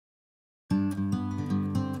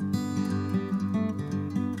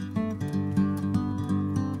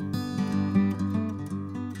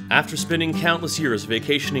After spending countless years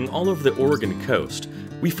vacationing all over the Oregon coast,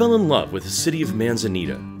 we fell in love with the city of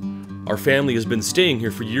Manzanita. Our family has been staying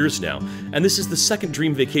here for years now, and this is the second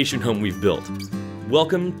dream vacation home we've built.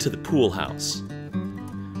 Welcome to the Pool House.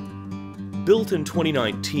 Built in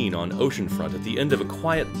 2019 on oceanfront at the end of a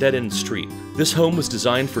quiet dead-end street, this home was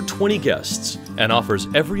designed for 20 guests and offers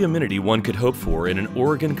every amenity one could hope for in an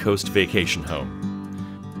Oregon coast vacation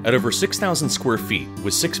home. At over 6,000 square feet,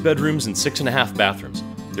 with 6 bedrooms and 6.5 bathrooms,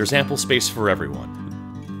 there's ample space for everyone.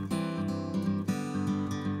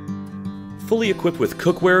 Fully equipped with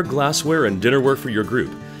cookware, glassware, and dinnerware for your group,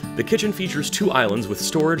 the kitchen features 2 islands with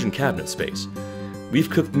storage and cabinet space. We've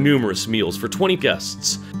cooked numerous meals for 20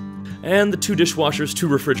 guests, and the 2 dishwashers, 2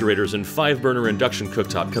 refrigerators, and 5-burner induction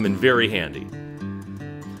cooktop come in very handy.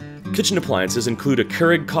 Kitchen appliances include a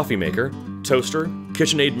Keurig coffee maker, toaster,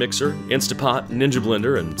 KitchenAid mixer, Instapot, Ninja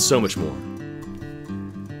blender, and so much more.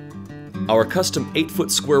 Our custom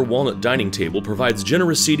 8-foot square walnut dining table provides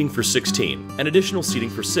generous seating for 16, and additional seating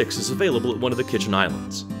for 6 is available at one of the kitchen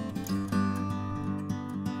islands.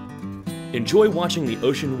 Enjoy watching the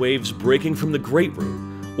ocean waves breaking from the great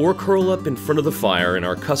room, or curl up in front of the fire in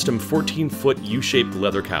our custom 14-foot U-shaped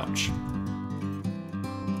leather couch.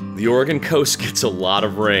 The Oregon coast gets a lot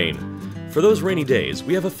of rain. For those rainy days,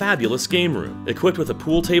 we have a fabulous game room, equipped with a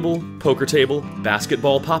pool table, poker table,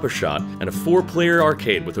 basketball pop-a-shot, and a 4-player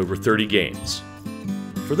arcade with over 30 games.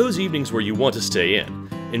 For those evenings where you want to stay in,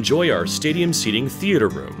 enjoy our stadium seating theater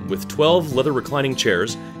room with 12 leather reclining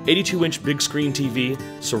chairs, 82-inch big screen TV,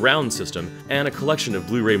 surround system, and a collection of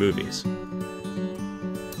Blu-ray movies.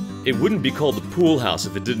 It wouldn't be called the Pool House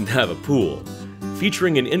if it didn't have a pool.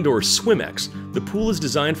 Featuring an indoor SwimX, the pool is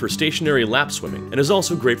designed for stationary lap swimming and is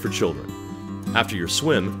also great for children. After your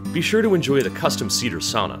swim, be sure to enjoy the custom cedar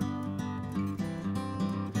sauna.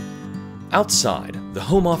 Outside, the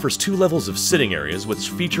home offers 2 levels of sitting areas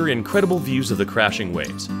which feature incredible views of the crashing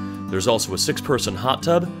waves. There's also a 6-person hot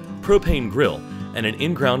tub, propane grill, and an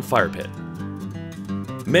in-ground fire pit.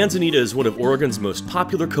 Manzanita is one of Oregon's most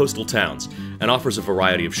popular coastal towns and offers a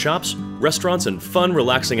variety of shops, restaurants, and fun,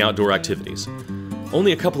 relaxing outdoor activities.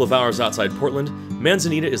 Only a couple of hours outside Portland,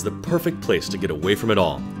 Manzanita is the perfect place to get away from it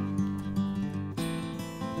all.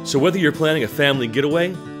 So whether you're planning a family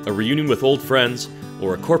getaway, a reunion with old friends,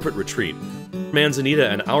 or a corporate retreat, Manzanita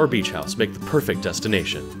and our beach house make the perfect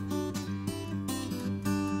destination.